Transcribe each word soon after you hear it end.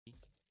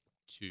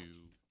2,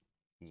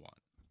 1.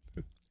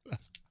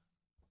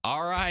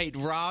 All right,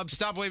 Rob,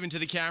 stop waving to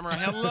the camera.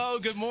 Hello,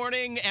 good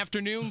morning,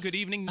 afternoon, good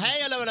evening.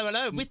 Hey,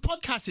 hello. With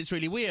podcasts, it's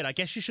really weird. I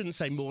guess you shouldn't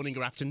say morning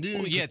or afternoon.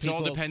 Well, yeah, it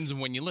all depends on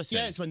when you listen.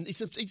 Yeah,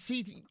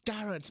 see,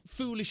 Garrett,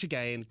 foolish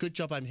again. Good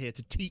job I'm here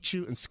to teach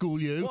you and school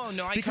you. Well,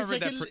 no, I because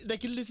covered they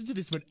can listen to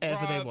this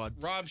whenever they want.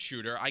 Rob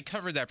Shooter, I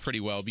covered that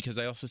pretty well because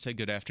I also said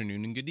good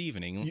afternoon and good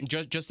evening,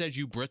 just as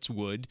you Brits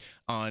would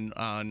on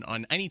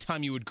any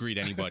time you would greet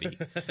anybody.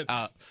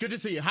 Good to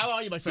see you. How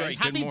are you, my friend? Great,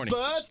 Happy good morning.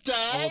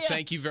 birthday! Oh,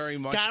 thank you very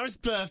much. Garrett's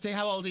birthday.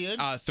 How old are you?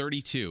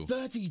 32.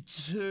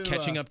 32.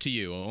 Catching up to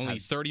you. Only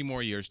 30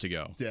 more years to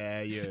go.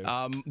 Dare you?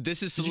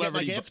 This is Did you get my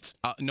celebrity. gift?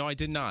 No, I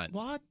did not.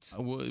 What?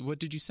 What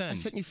did you I send?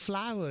 sent you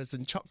flowers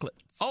and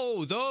chocolates.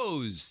 Oh,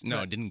 those. No, I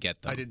No, didn't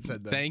get them. I didn't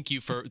send them. Thank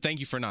you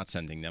for not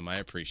sending them. I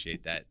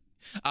appreciate that.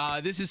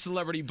 This is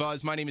Celebrity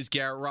Buzz. My name is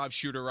Garrett. Rob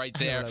Shooter right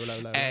there.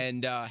 Hello.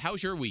 And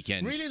how's your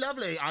weekend? Really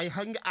lovely. I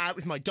hung out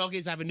with my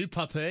doggies. I have a new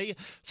puppy,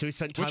 so we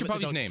spent time. What's your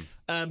with the puppy's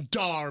name?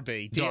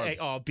 Darby.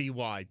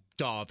 Darby.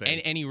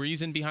 Darby. Any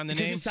reason behind the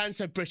because name? it sounds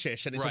so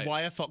British, and it's Right. a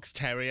wire fox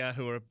terrier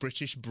who are a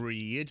British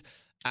breed,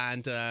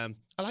 and I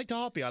like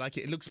Darby. I like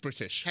it. It looks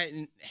British.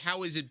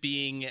 How is it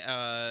being?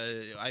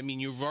 I mean,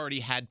 you've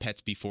already had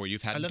pets before.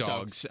 You've had I love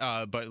dogs,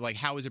 but like,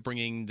 how is it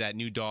bringing that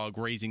new dog,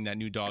 raising that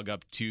new dog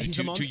up to He's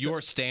a monster.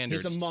 your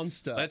standards? He's a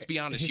monster. Let's be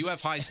honest. You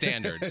have high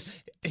standards.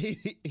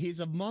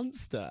 He's a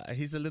monster.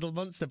 He's a little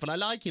monster, but I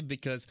like him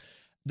because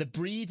the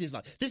breed is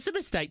like. This is the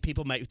mistake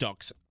people make with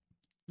dogs.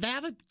 They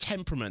have a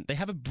temperament. They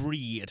have a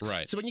breed.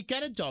 Right. So when you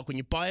get a dog, when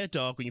you buy a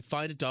dog, when you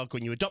find a dog,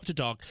 when you adopt a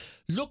dog,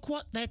 look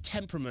what their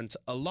temperament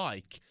are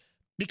like.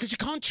 Because you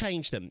can't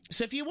change them.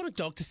 So if you want a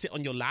dog to sit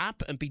on your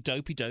lap and be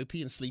dopey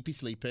and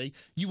sleepy,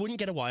 you wouldn't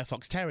get a wire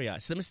fox terrier.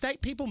 So the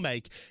mistake people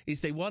make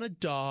is they want a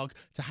dog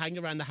to hang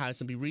around the house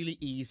and be really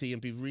easy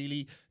and be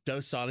really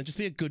docile and just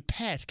be a good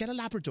pet. Get a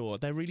Labrador.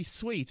 They're really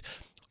sweet.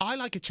 I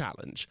like a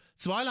challenge.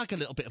 So I like a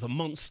little bit of a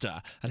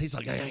monster. And he's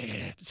like,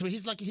 so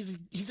he's like, he's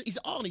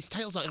on, his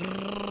tail's like,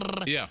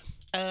 Yeah.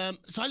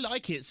 so I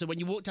like it. So when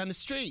you walk down the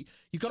street,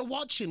 you've got to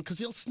watch him because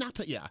he'll snap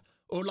at you.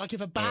 Or like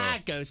if a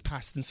bag goes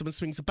past and someone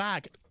swings a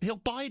bag, he'll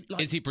bite.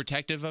 Like, Is he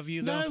protective of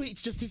you, though? no,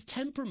 it's just his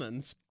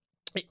temperament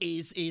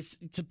is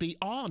to be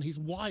on. He's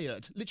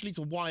wired. Literally, he's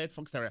a wired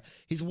fox terrier.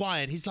 He's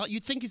wired. He's like,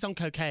 you'd think he's on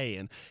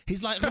cocaine.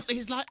 He's like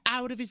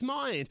out of his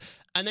mind.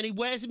 And then he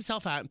wears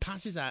himself out and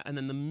passes out. And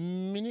then the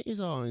minute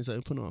his eyes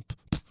open up,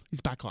 he's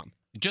back on.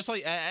 Just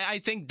like, I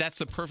think that's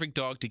the perfect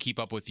dog to keep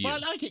up with you. Well, I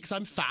like it because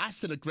I'm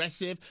fast and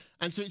aggressive,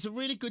 and so it's a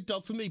really good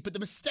dog for me. But the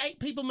mistake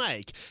people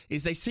make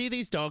is they see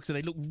these dogs and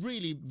they look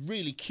really,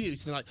 really cute,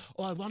 and they're like,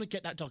 oh, I want to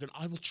get that dog, and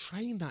I will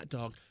train that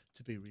dog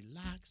to be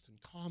relaxed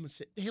and calm and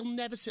sit. He'll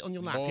never sit on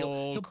your lap.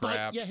 He'll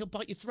crap. bite. Yeah, he'll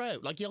bite your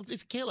throat. Like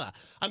he's a killer.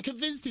 I'm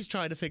convinced he's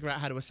trying to figure out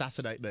how to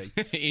assassinate me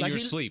In your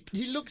sleep.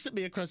 He looks at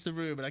me across the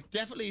room, and like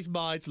definitely his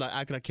mind's like,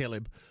 how can I kill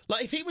him?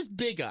 Like if he was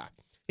bigger,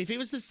 if he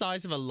was the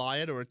size of a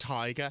lion or a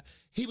tiger,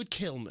 he would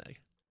kill me.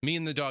 Me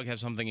and the dog have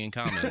something in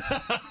common.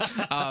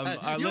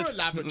 You're a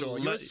Labrador.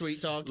 You're a sweet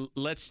dog.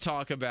 Let's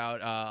talk about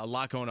a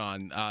lot going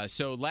on.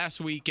 So last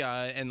week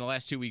and the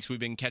last 2 weeks, we've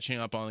been catching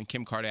up on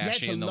Kim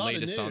Kardashian, the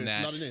latest on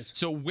that. A lot of news.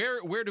 So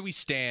where do we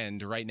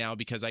stand right now?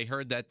 Because I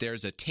heard that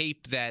there's a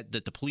tape that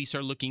the police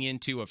are looking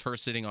into of her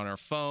sitting on her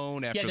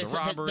phone after the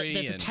robbery.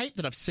 There's a tape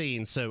that I've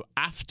seen. So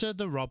after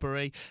the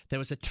robbery, there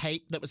was a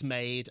tape that was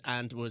made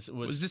and was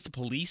this the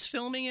police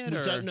filming it? We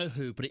or? don't know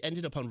who, but it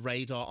ended up on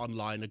Radar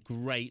Online, a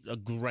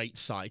great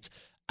site,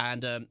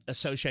 and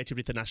associated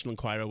with the National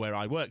Enquirer where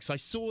I work. So I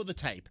saw the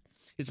tape.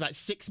 It's about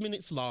 6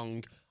 minutes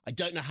long. I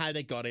don't know how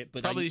they got it,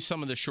 but probably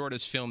some of the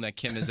shortest film that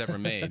Kim has ever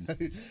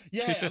made.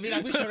 Yeah, I mean, I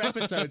wish her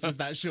episodes was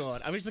that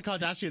short. I wish the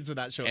Kardashians were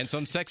that short. And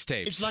some sex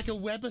tapes. It's like a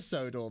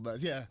webisode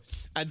almost, yeah.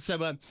 And so,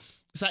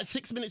 so that's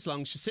 6 minutes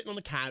long. She's sitting on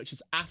the couch.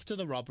 It's after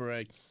the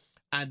robbery,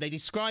 and they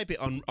describe it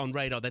on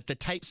Radar that the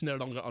tape's no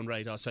longer on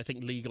Radar. So I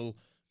think legal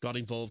got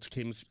involved,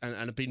 Kim's, and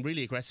have been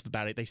really aggressive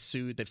about it. They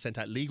sued. They've sent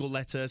out legal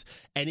letters.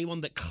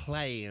 Anyone that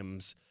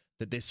claims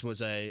that this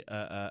was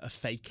a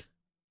fake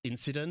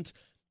incident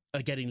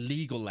are getting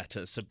legal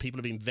letters. So people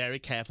are being very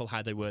careful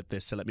how they word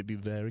this. So let me be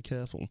very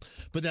careful.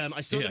 But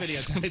I saw the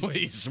videotape.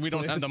 Please, we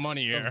don't have the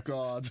money here. Oh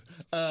God.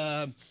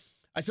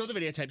 I saw the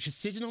videotape. She's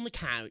sitting on the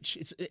couch.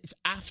 It's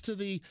after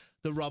the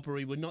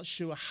robbery. We're not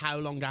sure how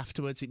long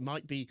afterwards. It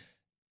might be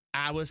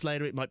hours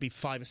later. It might be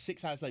 5 or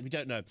 6 hours later. We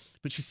don't know.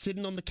 But she's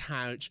sitting on the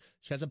couch.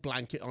 She has a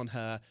blanket on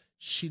her.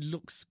 She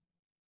looks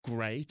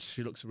great.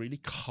 She looks really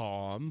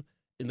calm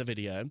in the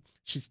video.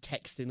 She's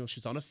texting or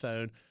she's on her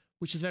phone,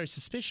 which is very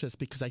suspicious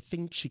because I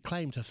think she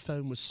claimed her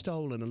phone was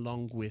stolen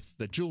along with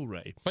the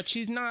jewelry. But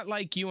she's not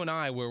like you and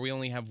I where we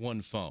only have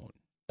one phone.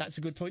 That's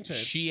a good point, too.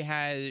 She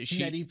has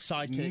many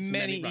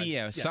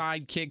sidekicks.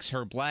 Sidekicks,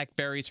 her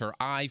Blackberries, her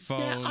iPhones.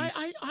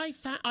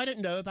 Yeah, I don't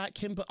know about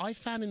Kim, but I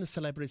found in the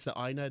celebrities that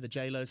I know, the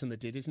J-Los and the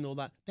Diddies and all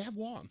that, they have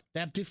one. They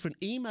have different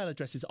email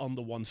addresses on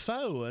the one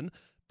phone,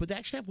 but they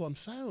actually have one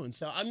phone.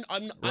 So I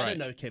Right. don't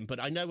know Kim,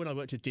 but I know when I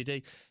worked at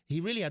Diddy, he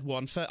really had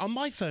one phone. On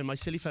my phone, my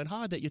silly phone,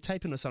 that you're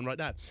taping us on right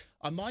now.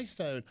 On my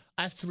phone,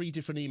 I have 3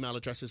 different email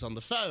addresses on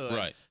the phone.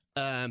 Right.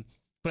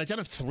 But I don't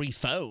have 3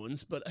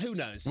 phones, but who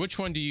knows? Which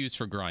one do you use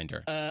for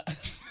Grindr?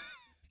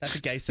 That's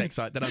a gay sex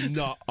site that I'm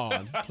not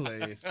on,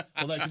 please.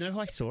 Although, do you know who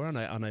I saw on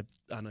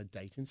a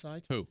dating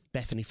site? Who?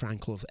 Bethany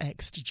Frankel's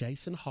ex,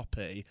 Jason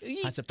Hoppy.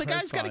 The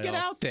guy's got to get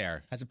out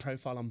there. Has a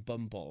profile on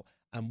Bumble,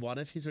 and one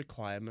of his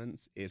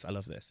requirements is, I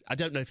love this, I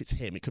don't know if it's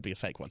him, it could be a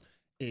fake one,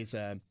 is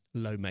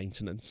low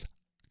maintenance.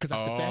 Because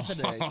after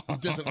Bethany, he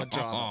doesn't want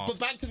drama. But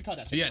back to the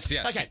Kardashians. Yes.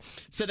 Okay,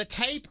 so the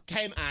tape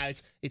came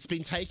out. It's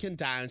been taken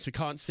down, so we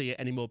can't see it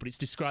anymore, but it's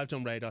described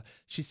on Radar.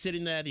 She's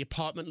sitting there. The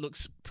apartment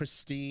looks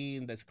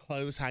pristine. There's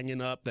clothes hanging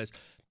up.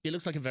 It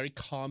looks like a very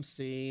calm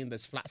scene.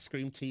 There's flat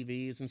screen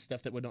TVs and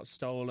stuff that were not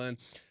stolen.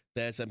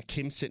 There's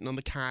Kim sitting on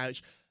the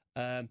couch.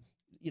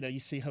 You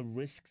see her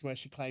wrists where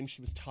she claims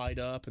she was tied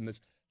up, and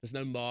there's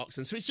no marks.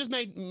 And so it's just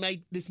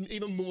made this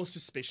even more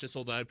suspicious,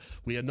 although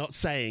we are not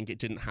saying it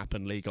didn't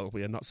happen legal.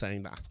 We are not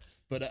saying that.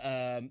 But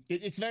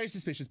it's very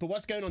suspicious. But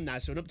what's going on now?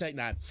 So an update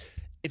now.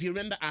 If you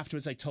remember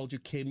afterwards, I told you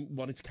Kim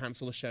wanted to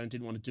cancel the show and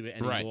didn't want to do it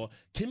anymore.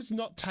 Right. Kim's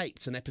not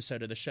taped an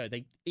episode of the show.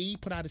 He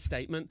put out a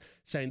statement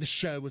saying the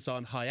show was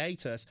on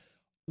hiatus.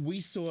 We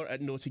saw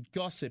at Naughty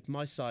Gossip,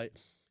 my site,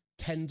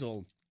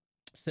 Kendall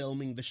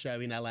filming the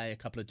show in LA a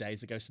couple of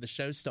days ago. So the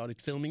show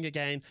started filming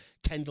again.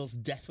 Kendall's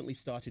definitely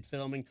started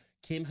filming.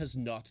 Kim has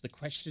not. The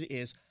question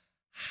is,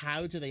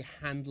 how do they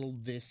handle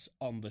this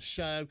on the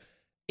show?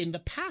 In the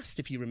past,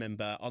 if you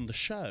remember, on the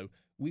show,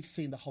 we've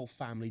seen the whole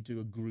family do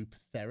a group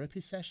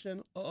therapy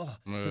session. But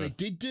they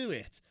did do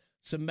it.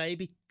 So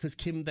maybe, because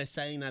Kim, they're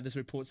saying now there's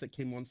reports that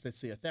Kim wants to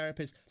see a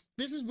therapist.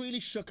 This has really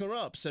shook her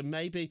up. So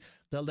maybe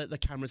they'll let the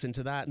cameras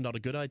into that. Not a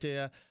good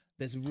idea.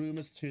 There's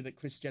rumours, too, that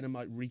Kris Jenner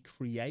might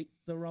recreate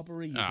the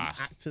robbery using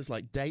actors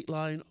like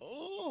Dateline.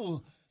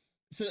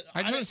 So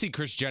I just want to see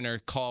Kris Jenner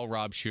call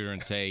Rob Shooter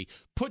and say,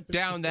 "Put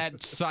down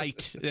that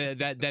site,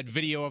 that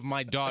video of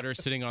my daughter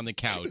sitting on the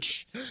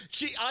couch."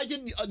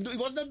 It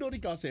wasn't on Naughty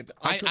Gossip.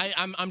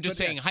 I'm just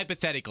saying,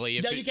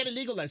 hypothetically. No, you get it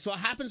legal though. So what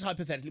happens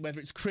hypothetically,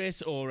 whether it's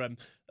Chris or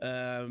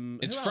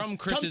it's from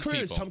Chris's Tom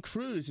Cruise. people. Tom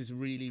Cruise is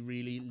really,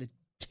 really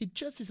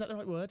litigious. Is that the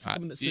right word for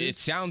someone that sues? It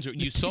sounds.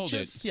 You sold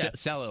it. Yeah.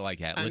 Sell it like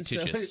that. And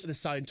Litigious. so the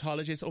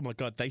Scientologists. Oh my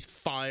God, they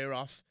fire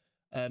off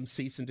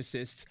cease and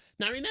desists.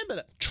 Now remember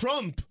that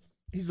Trump.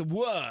 He's the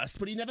worst,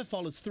 but he never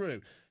follows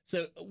through.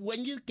 So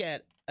when you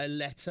get a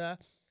letter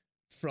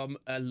from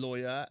a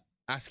lawyer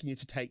asking you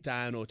to take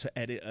down or to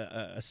edit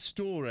a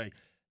story,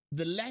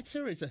 the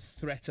letter is a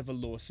threat of a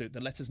lawsuit.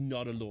 The letter's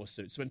not a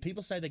lawsuit. So when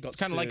people say they got It's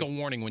kind of like a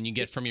warning when you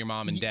get from your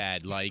mom and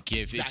dad. Like,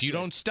 if Exactly. you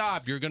don't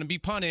stop, you're going to be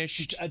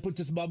punished. But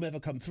does mom ever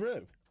come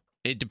through?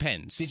 It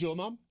depends. Did your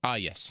mom?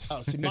 Yes.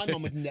 Oh, see, my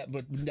mom would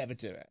never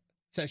do it.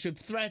 So she'd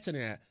threaten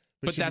it.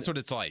 But that's what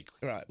it's like.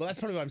 Right. Well, that's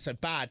probably why I'm so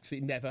bad, because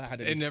it never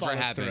had any It never follow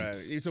happened.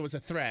 through. It was always a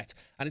threat.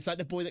 And it's like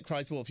the boy that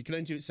cries wolf. You can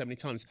only do it so many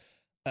times.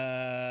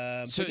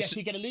 So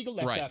you get a legal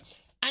letter. Right.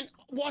 And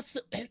what's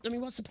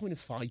the point of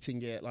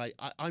fighting it? Like,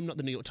 I'm not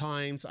the New York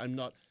Times. I'm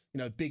not,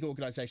 a big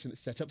organization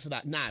that's set up for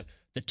that. Now,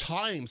 the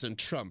Times and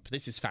Trump,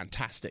 this is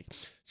fantastic.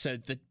 So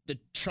the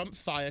Trump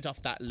fired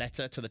off that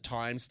letter to the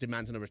Times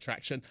demanding a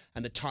retraction,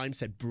 and the Times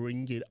said,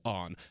 bring it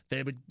on.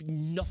 There would be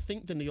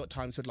nothing the New York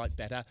Times would like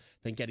better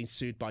than getting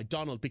sued by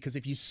Donald, because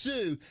if you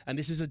sue, and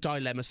this is a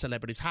dilemma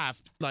celebrities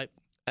have, like,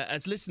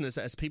 as listeners,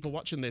 as people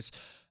watching this,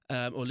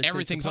 or listening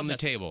Everything's to on the podcasts,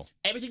 table.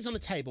 Everything's on the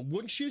table.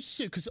 Once you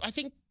sue, because I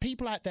think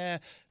people out there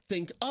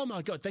think, oh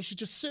my God, they should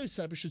just sue,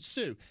 celebrities should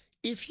sue.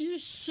 If you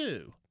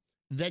sue,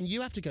 then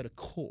you have to go to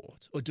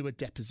court or do a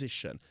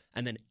deposition,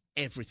 and then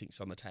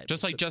everything's on the table.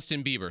 Just like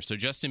Justin Bieber. So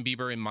Justin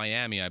Bieber in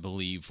Miami, I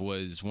believe,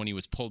 was when he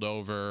was pulled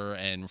over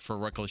and for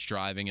reckless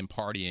driving and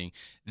partying.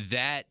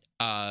 That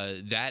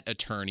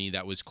attorney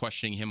that was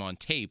questioning him on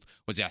tape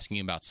was asking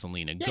him about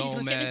Selena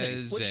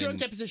Gomez. What's your own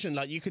deposition?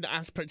 Like, you could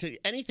ask practically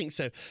anything.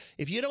 So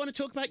if you don't want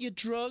to talk about your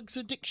drugs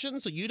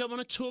addictions, or you don't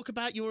want to talk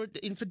about your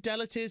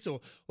infidelities or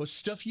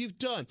stuff you've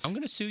done, I'm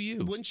going to sue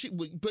you.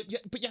 But you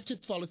have to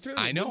follow through.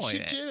 I know. Once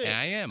you do it,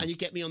 I am. And you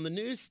get me on the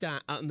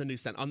newsstand, on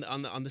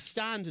the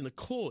stand in the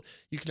court.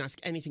 You can ask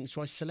anything. That's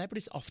why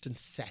celebrities often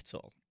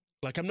settle.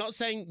 Like, I'm not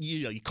saying,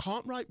 you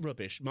can't write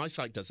rubbish. My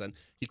site doesn't.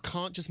 You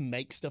can't just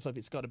make stuff up.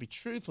 It's got to be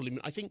truthful.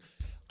 I think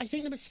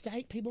the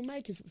mistake people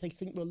make is they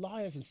think we're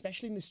liars,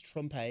 especially in this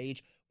Trump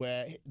age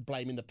where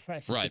blaming the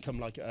press has become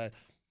like a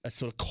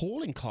sort of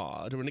calling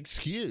card or an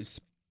excuse.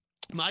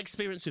 My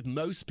experience with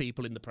most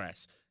people in the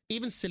press,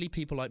 even silly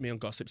people like me on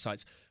gossip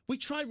sites, we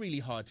try really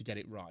hard to get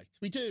it right.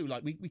 We do.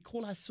 Like, we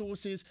call our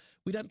sources.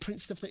 We don't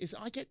print stuff that is...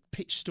 I get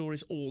pitch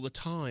stories all the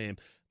time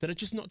that are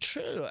just not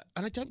true,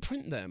 and I don't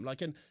print them.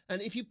 Like, and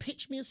if you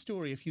pitch me a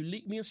story, if you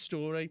leak me a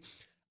story,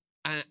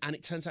 and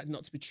it turns out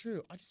not to be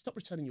true, I just stop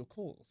returning your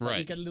calls. Like,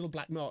 you get a little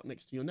black mark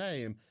next to your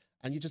name,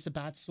 and you're just a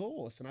bad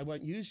source, and I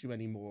won't use you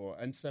anymore.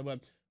 And so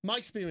my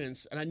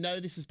experience, and I know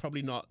this is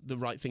probably not the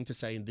right thing to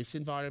say in this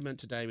environment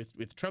today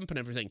with Trump and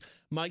everything,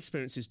 my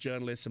experience is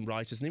journalists and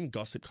writers and even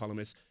gossip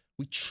columnists,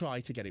 we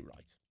try to get it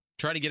right.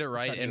 Try to get it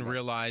right and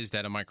realize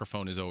that a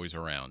microphone is always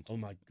around. Oh,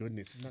 my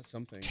goodness. Isn't that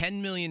something?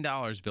 $10 million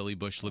Billy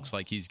Bush looks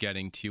like he's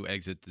getting to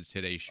exit the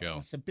Today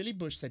Show. So Billy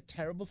Bush said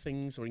terrible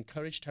things or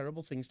encouraged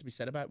terrible things to be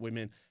said about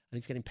women, and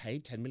he's getting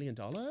paid $10 million?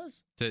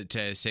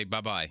 To say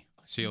bye-bye.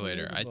 See you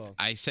later.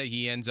 I say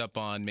he ends up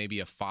on maybe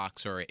a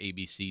Fox or a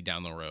ABC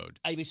down the road.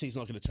 ABC's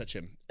not going to touch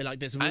him. Like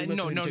there's no,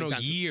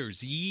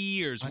 years.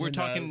 We're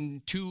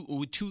talking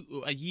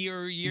a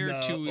year.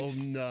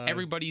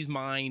 Everybody's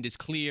mind is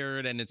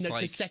cleared, and it's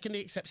like the second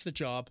he accepts the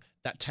job,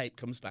 that tape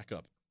comes back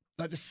up.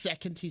 Like the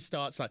second he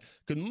starts, like,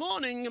 "Good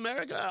morning,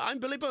 America. I'm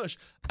Billy Bush,"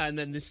 and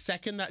then the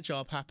second that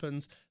job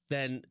happens,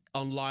 then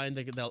online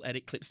they'll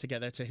edit clips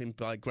together to him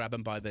by grab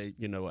him by the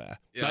where.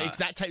 Yeah. Like,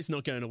 that tape's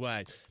not going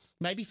away.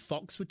 Maybe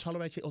Fox would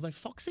tolerate it, although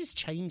Fox is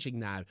changing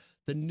now.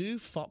 The new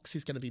Fox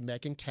is going to be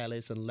Megyn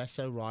Kelly's and less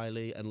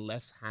O'Reilly and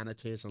less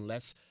Hannity's and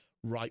less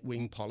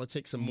right-wing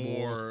politics and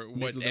more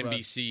what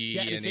NBC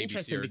and it's ABC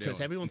interesting are because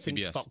doing. Everyone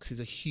thinks CBS. Fox is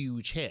a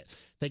huge hit.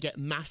 They get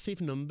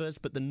massive numbers,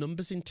 but the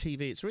numbers in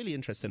TV, it's really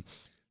interesting.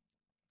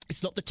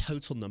 It's not the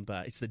total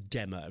number, it's the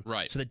demo.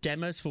 Right. So the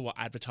demo's for what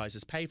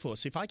advertisers pay for.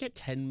 So if I get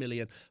 10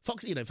 million,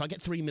 Fox, if I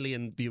get 3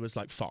 million viewers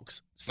like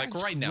Fox, like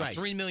right now,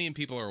 3 million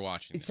people are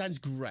watching. It sounds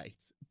great,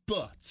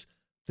 but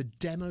the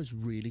demo's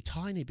really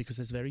tiny because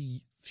there's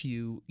very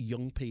few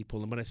young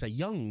people. And when I say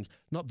young,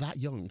 not that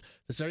young,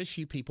 there's very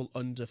few people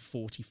under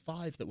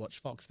 45 that watch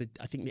Fox.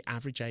 I think the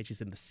average age is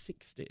in the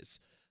 60s.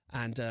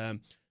 And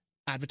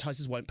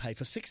advertisers won't pay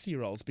for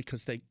 60-year-olds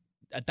because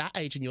at that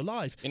age in your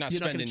life, you're not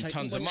spending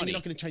tons of money. You're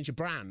not going to change your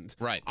brand.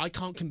 Right. I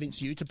can't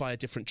convince you to buy a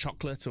different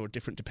chocolate or a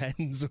different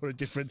Depends or a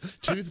different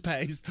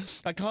toothpaste.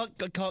 I can't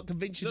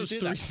convince you to do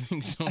that. Those three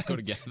things don't go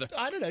together.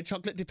 I don't know.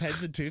 Chocolate,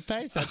 Depends, and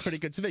toothpaste. That's pretty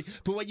good to me.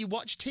 But when you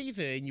watch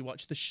TV and you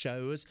watch the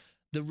shows,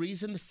 the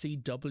reason the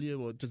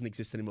CW, or it doesn't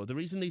exist anymore, the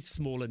reason these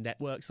smaller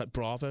networks like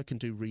Bravo can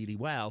do really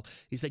well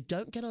is they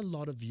don't get a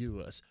lot of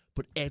viewers,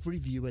 but every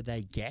viewer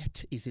they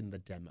get is in the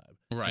demo.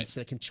 Right. And so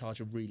they can charge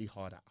a really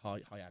high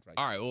ad rate.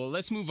 All right, well,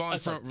 let's move on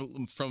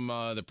from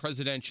the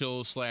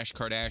presidential /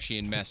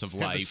 Kardashian mess of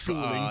life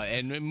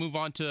and move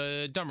on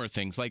to dumber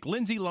things like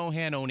Lindsay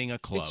Lohan owning a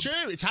club. It's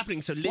true. It's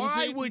happening. So Lindsay,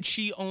 why would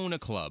she own a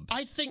club?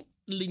 I think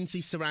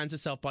Lindsay surrounds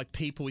herself by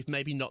people with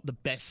maybe not the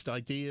best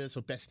ideas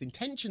or best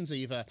intentions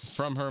either.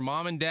 From her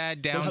mom and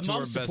dad down to her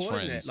best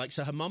friends. It. Like,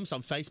 so her mom's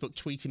on Facebook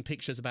tweeting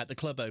pictures about the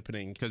club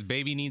opening. Because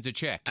baby needs a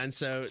check. And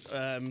so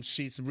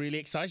she's really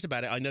excited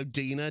about it. I know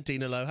Dina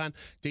Lohan.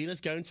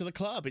 Dina's going to the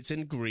club. It's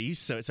in Greece,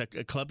 so it's a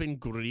club in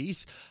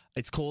Greece.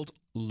 It's called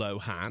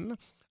Lohan.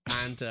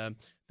 And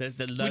there's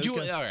the logo.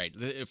 All right,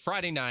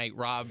 Friday night,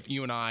 Rob,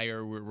 you and I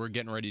we're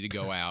getting ready to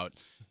go out.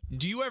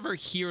 Do you ever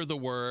hear the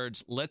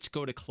words, "Let's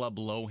go to Club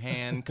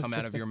Lohan" come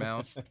out of your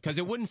mouth? Because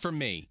it wouldn't for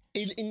me.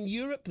 In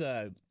Europe,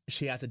 though,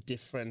 she has a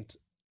different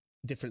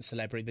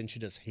celebrity than she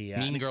does here.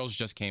 Mean Girls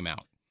just came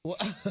out. Well,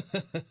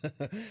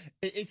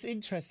 it's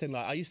interesting.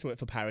 Like, I used to work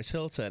for Paris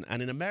Hilton,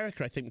 and in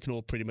America, I think we can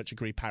all pretty much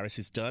agree Paris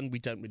is done. We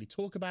don't really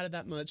talk about it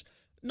that much.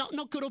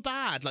 Not good or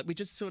bad. Like, we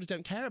just sort of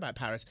don't care about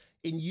Paris.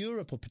 In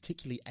Europe, or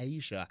particularly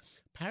Asia,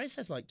 Paris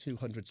has like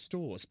 200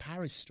 stores,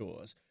 Paris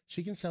stores.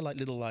 She can sell like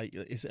little, like,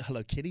 is it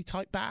Hello Kitty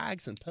type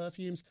bags and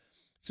perfumes?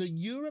 So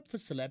Europe for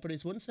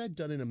celebrities, once they're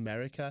done in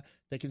America,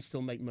 they can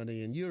still make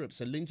money in Europe.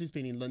 So Lindsay's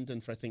been in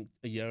London for, I think,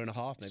 a year and a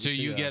half. Maybe so 2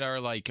 you years.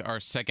 get our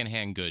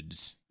secondhand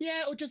goods.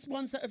 Yeah, or just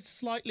ones that have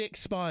slightly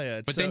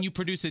expired. But then you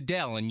produce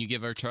Adele and you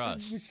give her to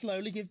us. We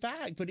slowly give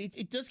back. But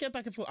it does go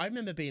back and forth. I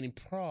remember being in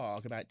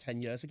Prague about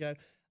 10 years ago,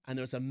 and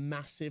there was a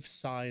massive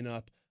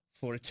sign-up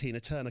for a Tina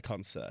Turner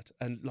concert.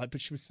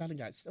 But she was selling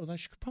out, although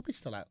she could probably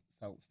still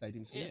sell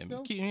stadiums here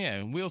still.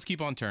 Yeah, wheels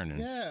keep on turning.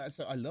 Yeah,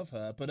 so I love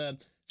her.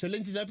 But so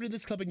Lindsay's opening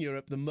this club in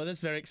Europe. The mother's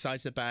very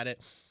excited about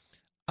it.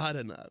 I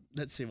don't know.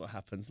 Let's see what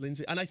happens.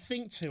 Lindsay, and I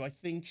think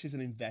she's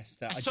an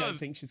investor. I don't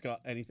think she's got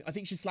anything. I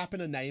think she's slapping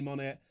her name on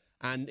it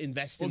and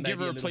investing. Or give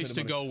her a place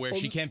to go where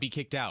she can't be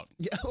kicked out.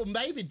 Yeah, or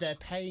maybe they're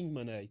paying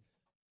money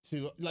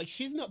to, like,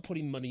 she's not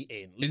putting money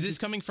in. Is this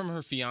coming from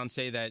her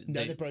fiance that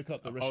No, they broke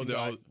up. The Russian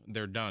guy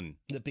they're done.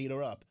 that beat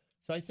her up.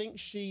 So I think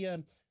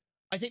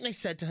I think they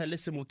said to her,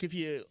 "Listen, we'll give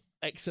you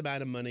X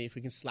amount of money if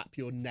we can slap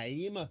your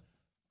name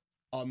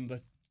on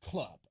the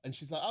club." And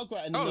she's like, "Oh,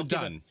 great." And then they'll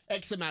done. give her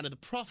X amount of the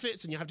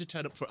profits, and you have to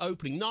turn up for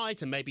opening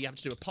night, and maybe you have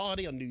to do a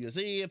party on New Year's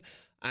Eve.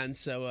 And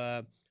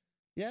so,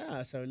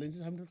 so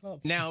Lindsay's having a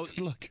club. Now,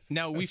 look.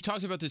 Now, we've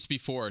talked about this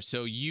before.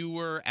 So you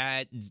were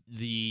at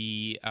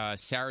the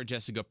Sarah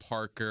Jessica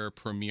Parker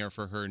premiere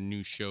for her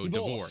new show,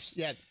 Divorce.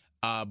 Yeah.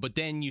 But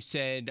then you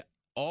said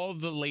all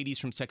the ladies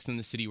from Sex and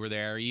the City were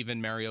there,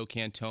 even Mario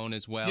Cantone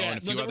as well, and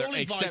a few other,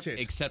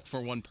 except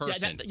for one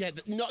person.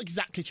 Not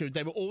exactly true.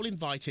 They were all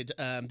invited.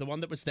 The one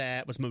that was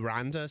there was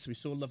Miranda, so we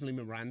saw lovely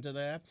Miranda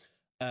there.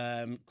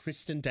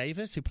 Kristen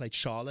Davis, who played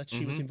Charlotte,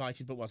 she was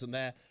invited but wasn't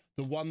there.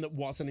 The one that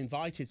wasn't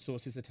invited,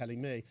 sources are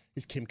telling me,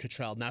 is Kim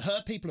Cattrall. Now,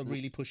 her people are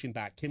really pushing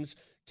back. Kim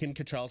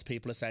Cattrall's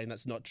people are saying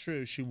that's not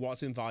true. She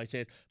was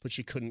invited, but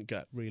she couldn't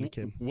go. Really,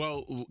 Kim?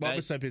 Well, what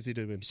was so busy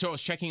doing? So I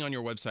was checking on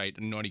your website,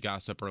 Naughty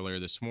Gossip, earlier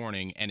this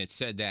morning, and it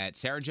said that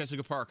Sarah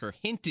Jessica Parker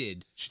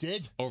hinted She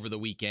did. over the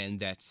weekend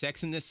that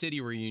Sex and the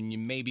City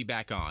reunion may be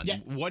back on. Yeah.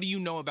 What do you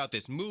know about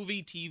this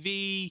movie,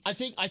 TV, I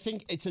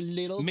think it's a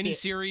little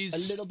miniseries?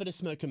 a little bit of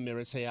smoke and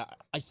mirrors here.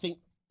 I think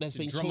there's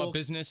been drum up talk.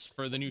 business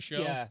for the new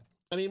show? Yeah.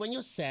 I mean, when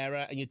you're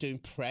Sarah and you're doing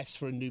press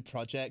for a new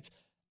project,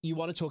 you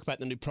want to talk about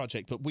the new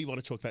project, but we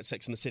want to talk about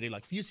Sex and the City.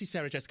 Like, if you see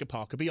Sarah Jessica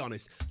Parker, be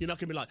honest, you're not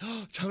going to be like,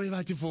 oh, tell me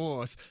about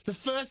divorce. The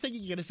first thing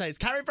you're going to say is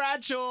Carrie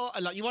Bradshaw.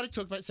 And, like, you want to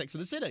talk about Sex and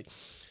the City.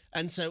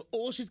 And so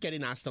all she's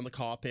getting asked on the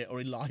carpet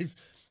or in live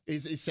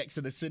is Sex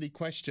and the City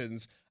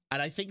questions.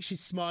 And I think she's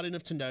smart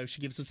enough to know.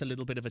 She gives us a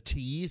little bit of a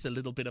tease, a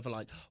little bit of a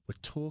like, we're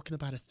talking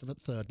about a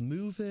third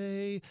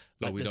movie.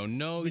 But we don't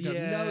know yet. We don't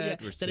know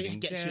yet. We're Then it sitting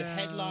gets you down.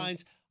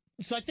 headlines.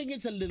 So I think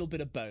it's a little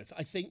bit of both.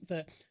 I think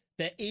that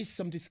there is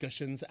some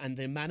discussions, and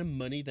the amount of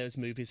money those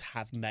movies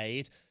have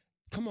made.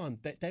 Come on,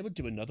 they would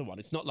do another one.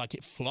 It's not like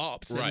it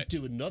flopped. They Right. would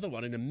do another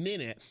one in a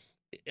minute.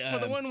 Well,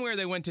 the one where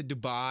they went to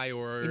Dubai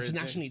or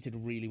Internationally, it did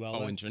really well. Oh,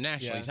 though.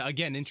 internationally. Yeah.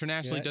 Again,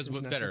 internationally Yeah, does it's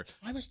look international. better.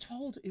 I was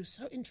told, it was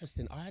so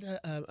interesting. I had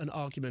an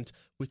argument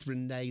with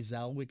Renee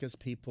Zellweger's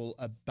people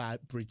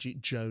about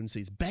Bridget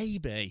Jones's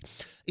Baby.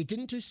 It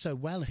didn't do so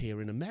well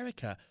here in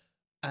America.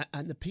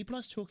 And the people I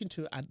was talking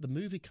to at the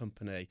movie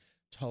company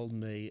told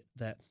me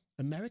that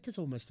America's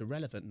almost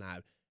irrelevant now.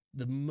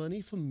 The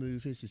money for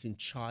movies is in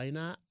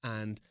China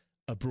and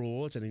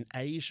abroad and in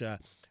Asia.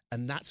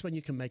 And that's when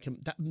you can make them.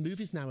 That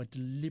movies now are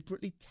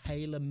deliberately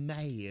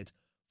tailor-made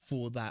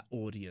for that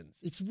audience.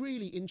 It's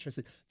really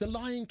interesting. The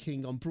Lion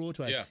King on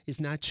Broadway is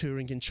now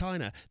touring in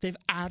China. They've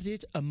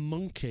added a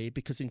monkey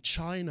because in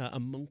China, a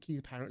monkey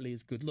apparently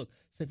is good luck.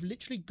 So they've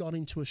literally gone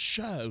into a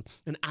show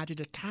and added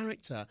a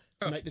character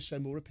to make the show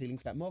more appealing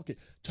for that market.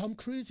 Tom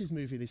Cruise's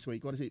movie this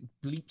week, what is it?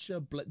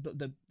 Bleacher,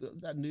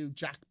 that new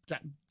Jack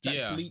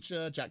Yeah.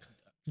 Bleacher, Jack,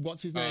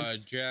 what's his name?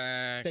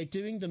 Jack. They're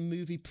doing the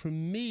movie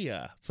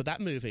premiere for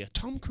that movie, a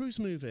Tom Cruise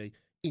movie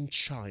in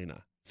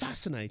China.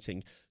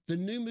 Fascinating. The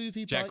new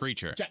movie Jack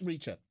Reacher. Jack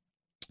Reacher.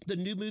 The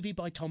new movie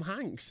by Tom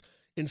Hanks,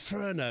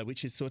 Inferno,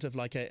 which is sort of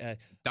like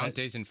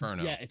Dante's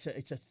Inferno. Yeah, it's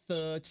a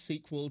third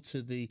sequel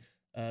to the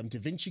Da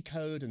Vinci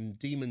Code and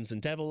Demons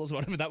and Devils,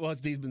 whatever that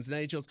was, Demons and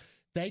Angels.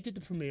 They did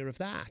the premiere of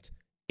that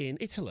in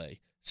Italy.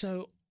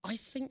 So I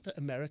think that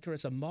America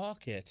as a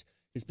market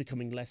is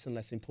becoming less and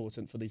less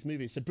important for these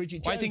movies. So Bridget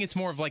Jones... Well, I think it's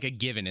more of like a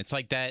given. It's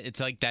like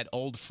that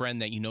old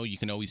friend that you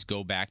can always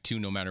go back to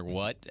no matter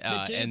what,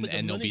 and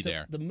they'll be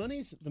there. The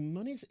money's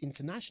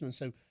international.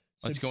 So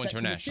Let's go Sex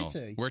and the international.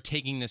 City- We're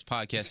taking this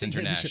podcast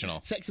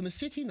international. Sex and the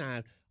City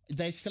now,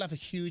 they still have a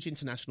huge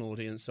international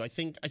audience. So I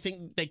think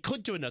they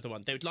could do another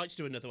one. They would like to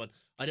do another one.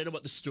 I don't know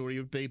what the story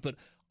would be, but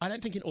I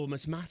don't think it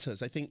almost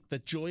matters. I think the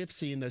joy of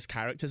seeing those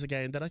characters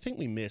again that I think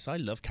we miss. I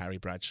love Carrie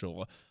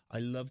Bradshaw. I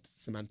loved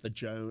Samantha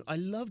Jones. I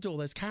loved all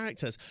those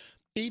characters.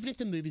 Even if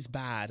the movie's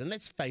bad, and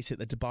let's face it,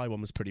 the Dubai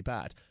one was pretty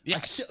bad.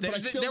 Yes, but I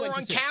still they were went to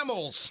on see it.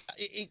 camels.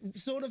 It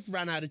sort of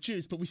ran out of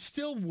juice, but we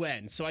still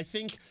went. So I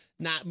think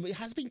now it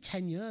has been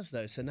 10 years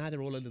though, so now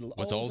they're all a little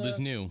What's older. old is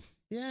new.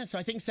 Yeah, so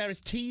I think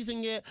Sarah's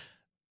teasing it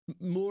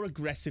more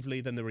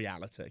aggressively than the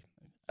reality.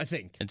 I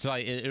think. It's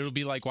like it'll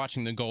be like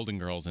watching the Golden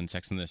Girls in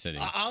Sex and the City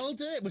I'll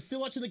do it. We're still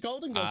watching the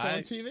Golden Girls on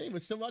TV. We're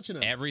still watching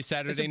it. every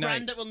Saturday It's a night.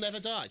 brand that will never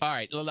die. All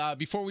right. Well,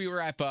 before we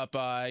wrap up,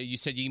 you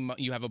said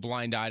you have a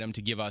blind item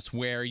to give us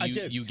where I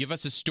do. you give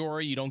us a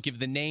story. You don't give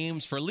the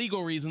names for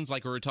legal reasons,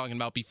 like we were talking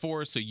about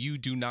before, so you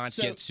do not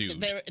get sued.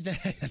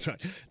 That's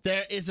right.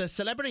 There is a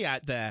celebrity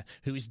out there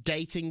who is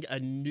dating a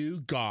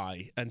new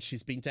guy, and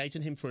she's been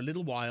dating him for a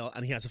little while,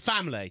 and he has a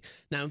family.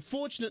 Now,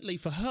 unfortunately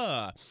for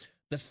her,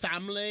 the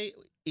family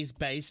is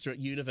based at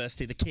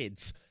University of the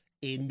Kids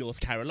in North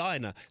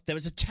Carolina. There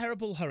was a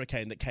terrible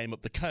hurricane that came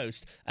up the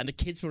coast, and the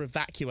kids were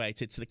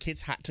evacuated, so the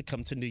kids had to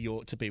come to New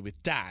York to be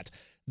with Dad.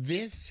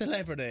 This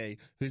celebrity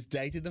who's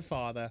dated the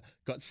father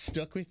got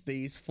stuck with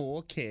these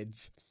 4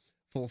 kids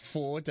for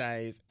 4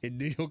 days in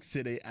New York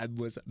City and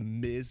was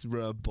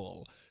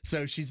miserable.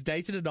 So she's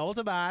dated an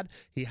older man.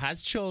 He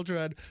has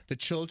children. The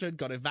children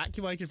got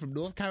evacuated from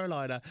North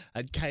Carolina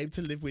and came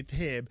to live with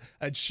him,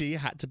 and she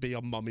had to be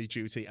on mommy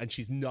duty, and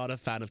she's not a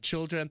fan of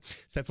children.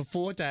 So for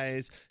 4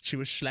 days, she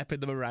was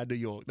schlepping them around New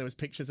York. There was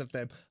pictures of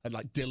them at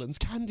like Dylan's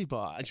Candy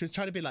Bar, and she was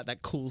trying to be like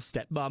that cool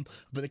stepmom,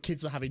 but the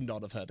kids were having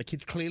none of her. The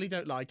kids clearly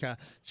don't like her.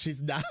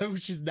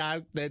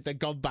 They're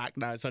gone back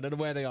now, so I don't know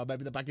where they are.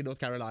 Maybe they're back in North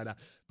Carolina.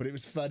 But it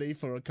was funny.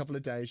 For a couple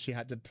of days, she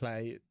had to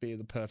play being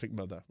the perfect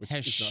mother. Which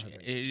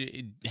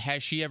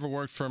Has she ever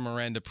worked for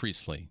Miranda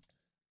Priestley?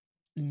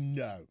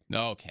 No.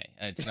 Okay,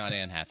 it's not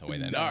Anne Hathaway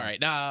then. No. All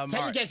right. Take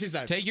your guesses,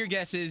 though. Take your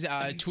guesses.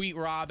 Tweet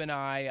Rob and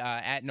I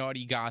at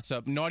Naughty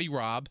Gossip. Naughty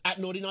Rob. At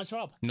Naughty Nice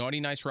Rob. Naughty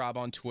Nice Rob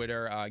on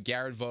Twitter.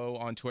 Garrett Vo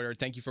on Twitter.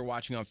 Thank you for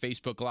watching on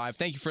Facebook Live.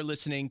 Thank you for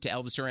listening to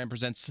Elvis Duran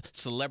Presents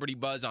Celebrity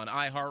Buzz on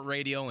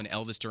iHeartRadio and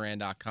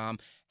ElvisDuran.com.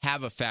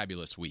 Have a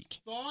fabulous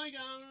week. Bye,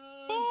 guys.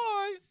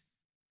 Bye.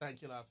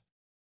 Thank you, love.